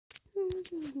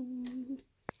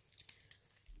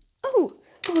Oh,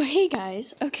 hey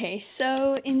guys. Okay,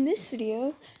 so in this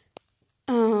video,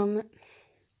 I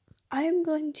am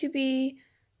going to be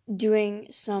doing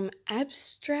some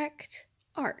abstract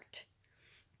art.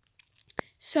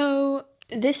 So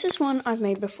this is one I've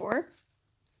made before.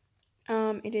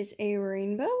 It is a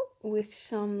rainbow with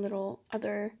some little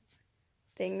other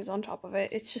things on top of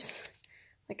it. It's just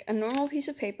like a normal piece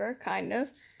of paper, kind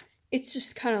of. It's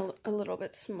just kind of a little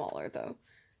bit smaller though.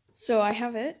 So I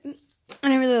have it, and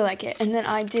I really like it. And then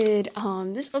I did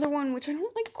this other one, which I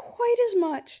don't like quite as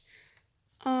much.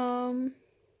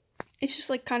 It's just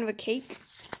like kind of a cake.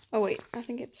 Oh wait, I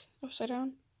think it's upside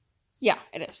down. Yeah,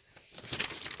 it is.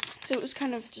 So it was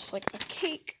kind of just like a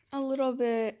cake, a little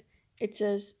bit. It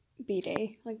says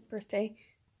B-Day, like birthday,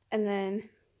 and then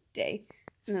day,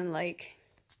 and then like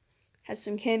has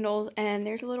some candles, and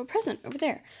there's a little present over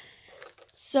there.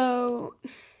 So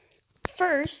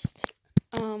first,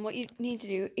 what you need to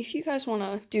do, if you guys want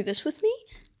to do this with me,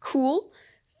 cool.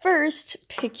 First,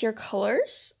 pick your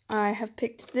colors. I have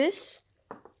picked this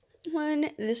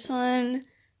one, this one,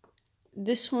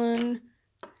 this one,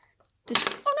 this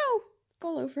one. Oh no,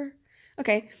 fall over.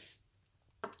 Okay.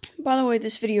 By the way,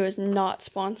 this video is not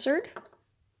sponsored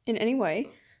in any way,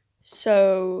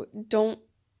 so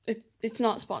it's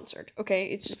not sponsored, okay?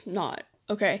 It's just not,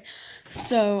 okay?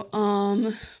 So,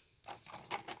 I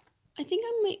think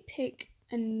I might pick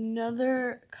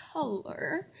another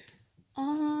color.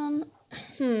 I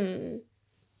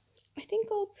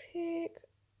think I'll pick,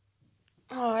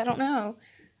 I don't know.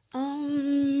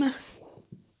 I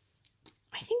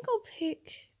think I'll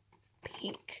pick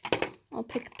pink. I'll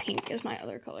pick pink as my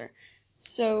other color.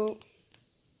 So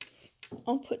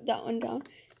I'll put that one down.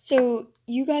 So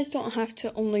you guys don't have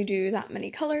to only do that many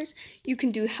colors. You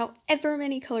can do however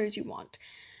many colors you want.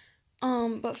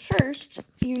 But first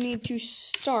you need to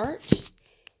start,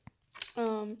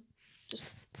 okay.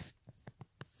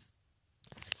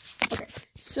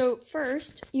 So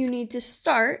first you need to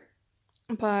start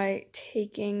by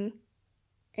taking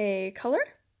a color.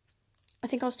 I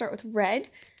think I'll start with red.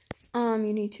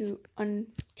 You need to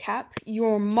uncap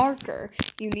your marker.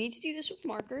 You need to do this with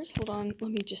markers. Hold on,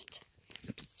 let me just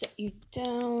set you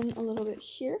down a little bit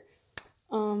here.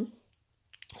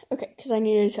 Okay, because I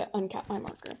needed to uncap my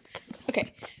marker.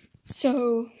 Okay,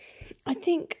 so I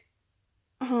think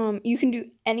you can do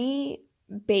any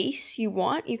base you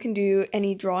want. You can do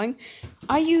any drawing.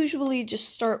 I usually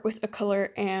just start with a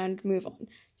color and move on.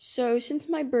 So since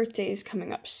my birthday is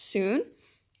coming up soon,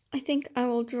 I think I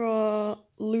will draw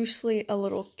loosely a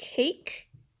little cake.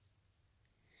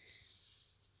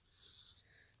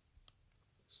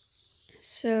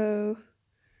 So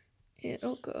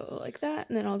it'll go like that,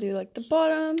 and then I'll do like the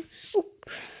bottom.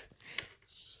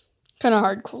 Kind of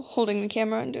hard holding the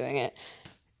camera and doing it.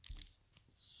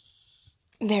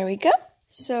 There we go.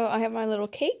 So I have my little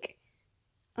cake.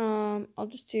 I'll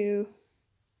just do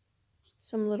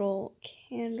some little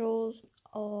candles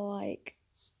like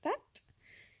that.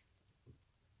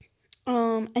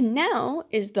 And now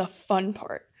is the fun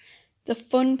part. The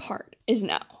fun part is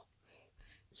now.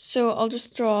 So I'll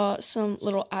just draw some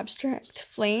little abstract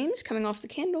flames coming off the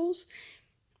candles.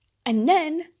 And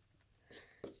then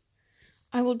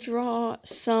I will draw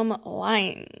some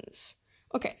lines.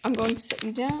 Okay, I'm going to set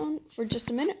you down for just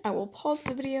a minute. I will pause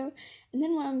the video. And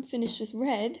then when I'm finished with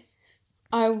red,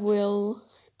 I will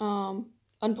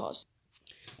unpause.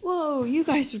 Whoa, you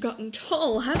guys have gotten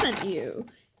tall, haven't you?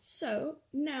 So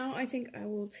now I think I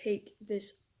will take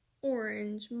this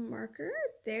orange marker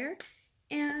there,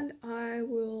 and I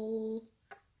will,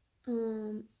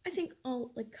 I think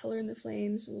I'll like color in the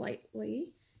flames lightly,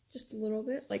 just a little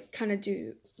bit, like kind of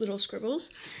do little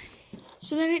scribbles.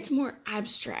 So then it's more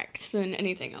abstract than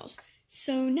anything else.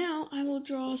 So now I will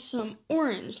draw some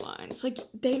orange lines. Like,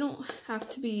 they don't have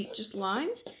to be just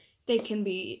lines. They can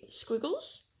be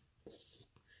squiggles,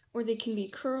 or they can be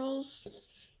curls.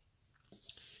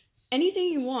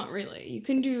 Anything you want, really. You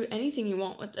can do anything you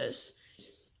want with this.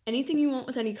 Anything you want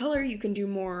with any color. You can do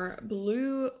more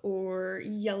blue or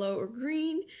yellow or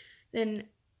green than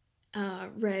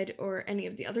red or any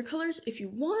of the other colors if you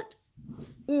want.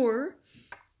 Or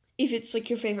if it's like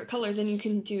your favorite color, then you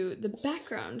can do the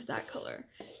background that color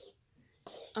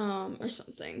or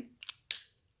something.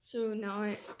 So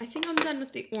now I think I'm done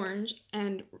with the orange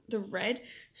and the red.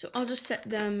 So I'll just set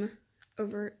them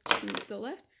over to the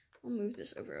left. I'll move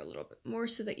this over a little bit more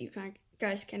so that you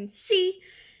guys can see.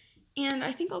 And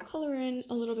I think I'll color in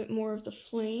a little bit more of the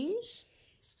flames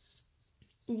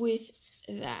with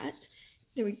that.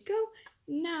 There we go.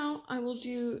 Now I will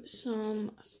do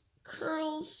some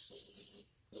curls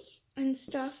and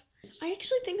stuff. I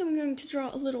actually think I'm going to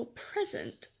draw a little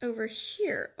present over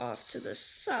here off to the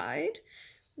side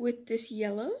with this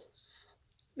yellow,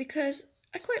 because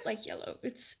I quite like yellow.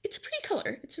 It's a pretty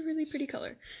color. It's a really pretty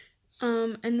color.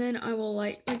 And then I will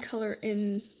lightly color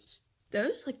in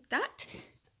those like that.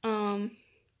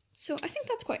 So I think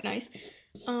that's quite nice.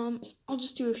 I'll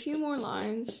just do a few more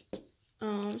lines.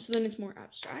 So then it's more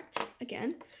abstract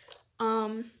again.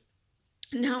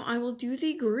 Now I will do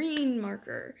the green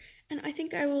marker, and I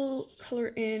think I will color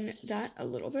in that a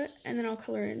little bit, and then I'll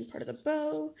color in part of the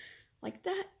bow like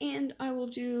that, and I will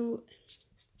do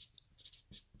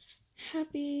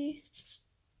happy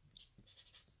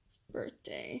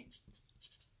birthday.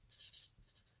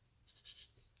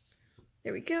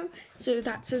 There we go. So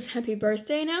that says happy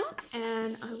birthday now,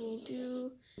 and I will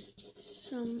do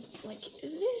some like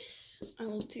this. I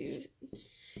will do,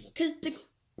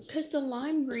 because the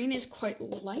lime green is quite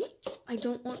light, I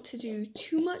don't want to do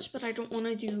too much, but I don't want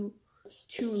to do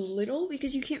too little,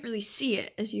 because you can't really see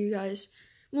it, as you guys,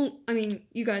 well, I mean,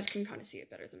 you guys can kind of see it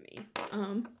better than me.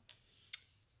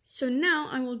 So now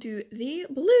I will do the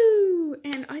blue,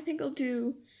 and I think I'll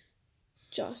do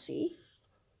Jossie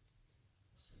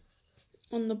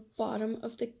on the bottom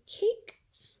of the cake,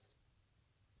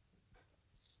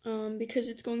 because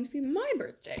it's going to be my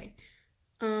birthday.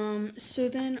 So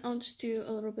then I'll just do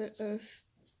a little bit of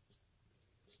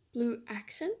blue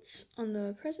accents on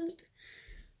the present.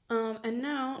 And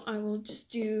now I will just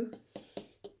do,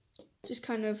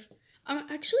 I'm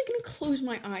actually going to close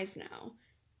my eyes now.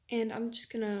 And I'm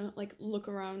just going to, like, look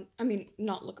around. I mean,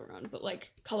 not look around, but,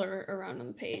 like, color around on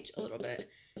the page a little bit.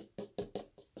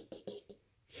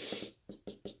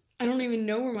 I don't even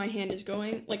know where my hand is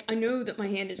going. Like, I know that my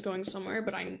hand is going somewhere,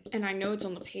 but I know it's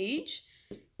on the page.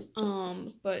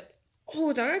 But,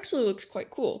 oh, that actually looks quite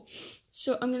cool.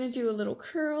 So I'm going to do a little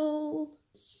curl.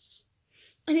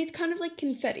 And it's kind of like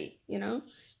confetti, you know?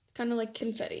 It's kind of like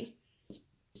confetti.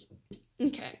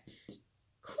 Okay.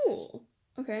 Cool.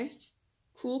 Okay.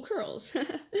 Cool curls.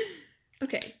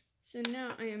 Okay. So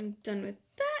now I am done with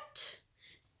that.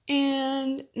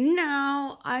 And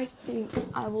now I think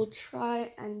I will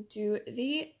try and do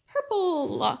the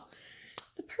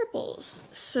purples.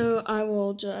 So I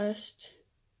will just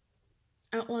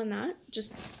outline that,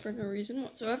 just for no reason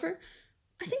whatsoever.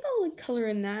 I think I'll like color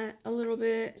in that a little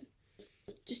bit.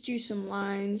 Just do some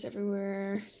lines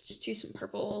everywhere. Just do some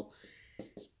purple.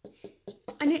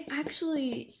 And it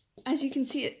actually, as you can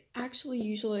see, it actually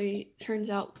usually turns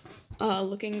out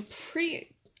looking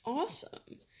pretty awesome.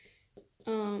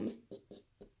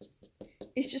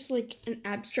 It's just like an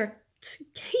abstract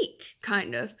cake,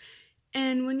 kind of.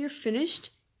 And when you're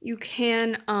finished, you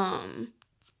can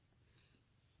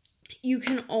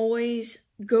always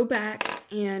go back,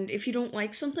 and if you don't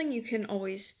like something, you can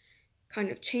always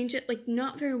kind of change it. Like,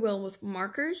 not very well with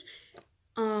markers,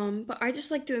 but I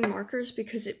just like doing markers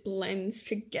because it blends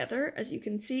together, as you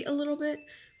can see a little bit.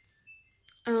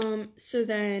 So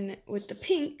then with the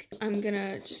pink, I'm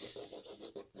gonna just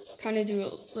kind of do a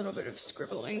little bit of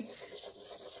scribbling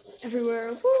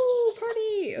everywhere. Woo,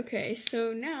 party! Okay,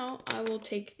 so now I will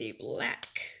take the black,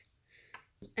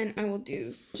 and I will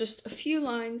do just a few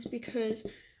lines, because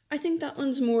I think that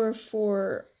one's more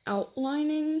for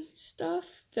outlining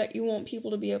stuff that you want people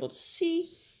to be able to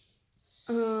see.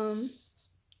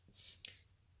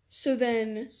 So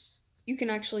then you can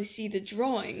actually see the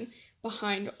drawing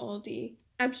behind all the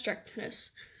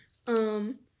abstractness.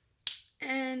 And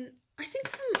I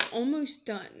think I'm almost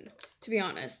done, to be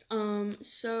honest.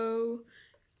 So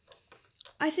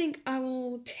I think I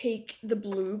will take the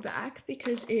blue back,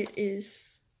 because it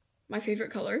is my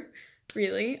favorite color,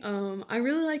 really. I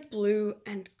really like blue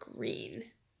and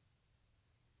green.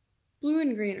 Blue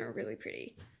and green are really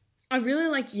pretty. I really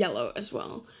like yellow as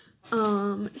well.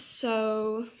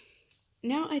 So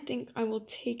now I think I will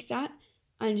take that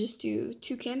and just do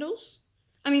 2 candles.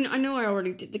 I mean, I know I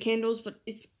already did the candles, but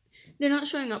they're not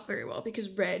showing up very well, because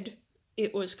red,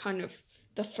 it was kind of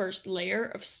the first layer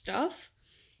of stuff.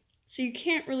 So you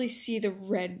can't really see the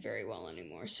red very well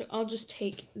anymore. So I'll just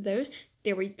take those.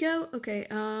 There we go. Okay,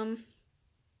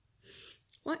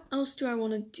 what else do I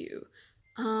want to do?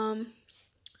 I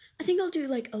think I'll do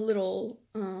like a little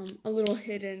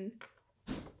hidden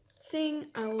thing.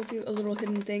 I will do a little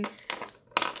hidden thing.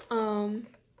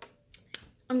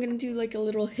 I'm gonna do like a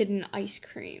little hidden ice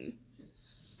cream.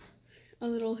 A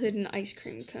little hidden ice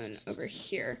cream cone over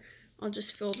here. I'll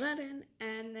just fill that in,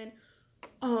 and then,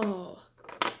 I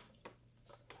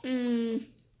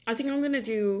think I'm gonna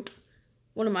do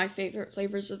one of my favorite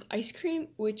flavors of ice cream,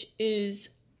 which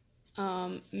is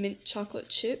mint chocolate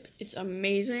chip. It's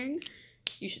amazing.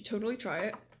 You should totally try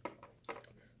it.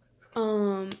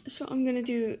 So I'm gonna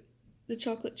do the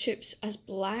chocolate chips as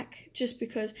black just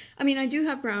because, I mean, I do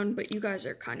have brown, but you guys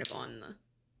are kind of on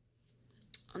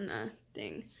the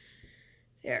thing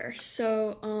there.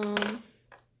 So,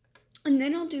 and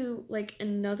then I'll do like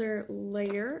another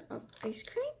layer of ice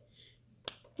cream,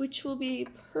 which will be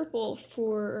purple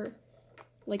for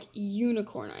like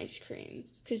unicorn ice cream,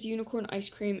 because unicorn ice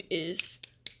cream is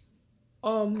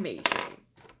amazing.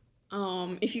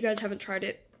 If you guys haven't tried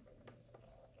it,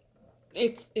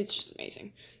 it's just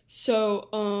amazing. So,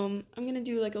 I'm gonna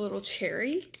do like a little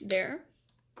cherry there.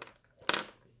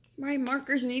 My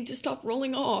markers need to stop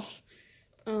rolling off.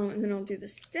 And then I'll do the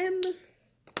stem.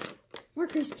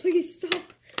 Markers, please stop.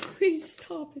 Please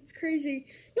stop. It's crazy.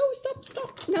 No,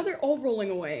 stop. Now they're all rolling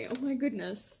away. Oh my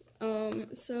goodness.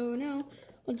 So now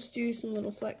I'll just do some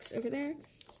little flecks over there.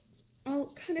 I'll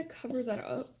kind of cover that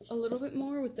up a little bit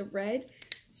more with the red.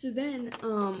 So then,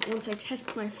 once I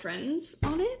test my friends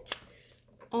on it,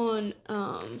 on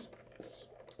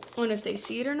if they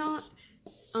see it or not,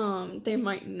 they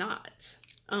might not.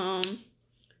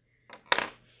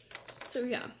 So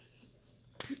yeah.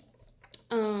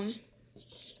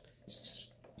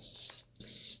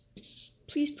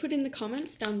 Please put in the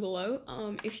comments down below,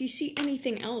 if you see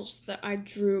anything else that I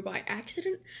drew by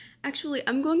accident. Actually,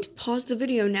 I'm going to pause the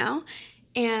video now,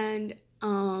 and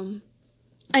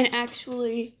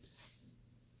actually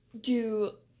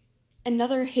do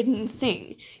another hidden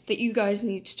thing that you guys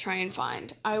need to try and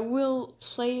find. I will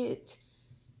play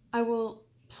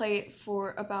it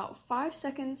for about 5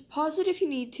 seconds. Pause it if you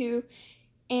need to,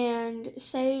 and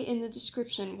say in the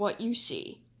description what you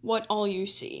see, what all you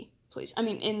see, please. I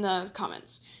mean, in the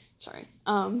comments, sorry.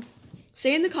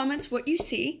 Say in the comments what you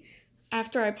see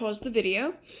after I pause the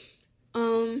video.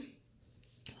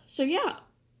 So yeah,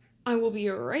 I will be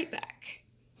right back.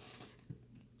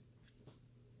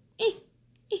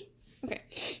 Okay,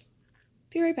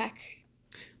 be right back.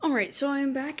 Alright, so I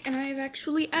am back, and I have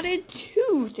actually added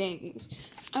 2 things.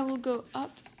 I will go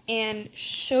up and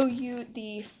show you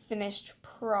the finished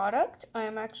product. I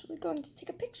am actually going to take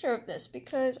a picture of this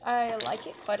because I like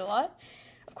it quite a lot.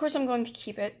 Of course, I'm going to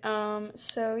keep it.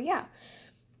 So yeah.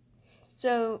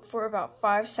 So for about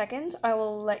 5 seconds, I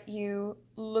will let you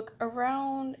look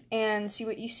around and see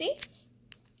what you see.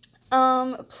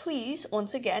 Please,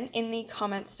 once again, in the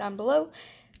comments down below,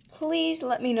 please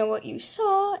let me know what you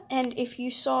saw, and if you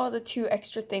saw the 2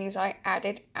 extra things I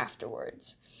added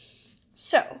afterwards.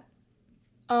 So,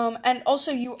 and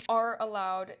also you are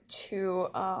allowed to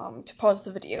pause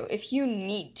the video if you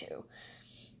need to.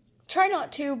 Try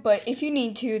not to, but if you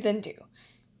need to, then do.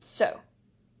 So,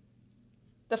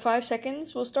 the 5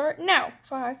 seconds will start now.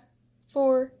 5,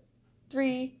 4,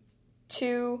 3,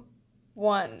 2,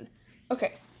 1.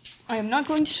 Okay, I am not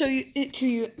going to show it to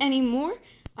you anymore.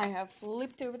 I have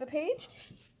flipped over the page.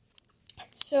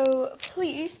 So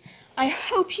please, I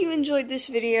hope you enjoyed this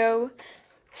video.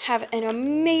 Have an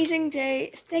amazing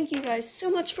day. Thank you guys so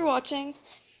much for watching.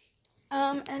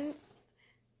 And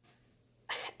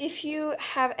if you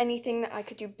have anything that I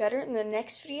could do better in the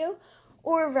next video,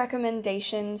 or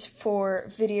recommendations for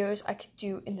videos I could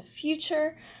do in the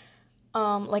future,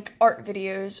 like art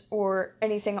videos or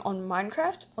anything on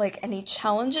Minecraft, like any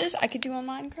challenges I could do on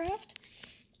Minecraft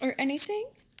or anything,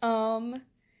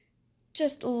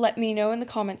 just let me know in the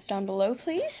comments down below,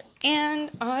 please,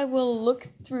 and I will look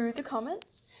through the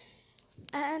comments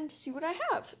and see what I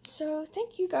have. So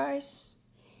thank you guys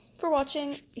for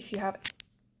watching.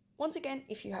 Once again,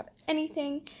 if you have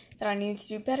anything that I need to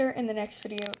do better in the next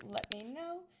video, let me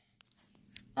know.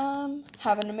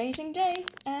 Have an amazing day,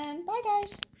 and bye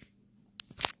guys.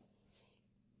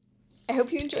 I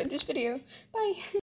hope you enjoyed this video. Bye.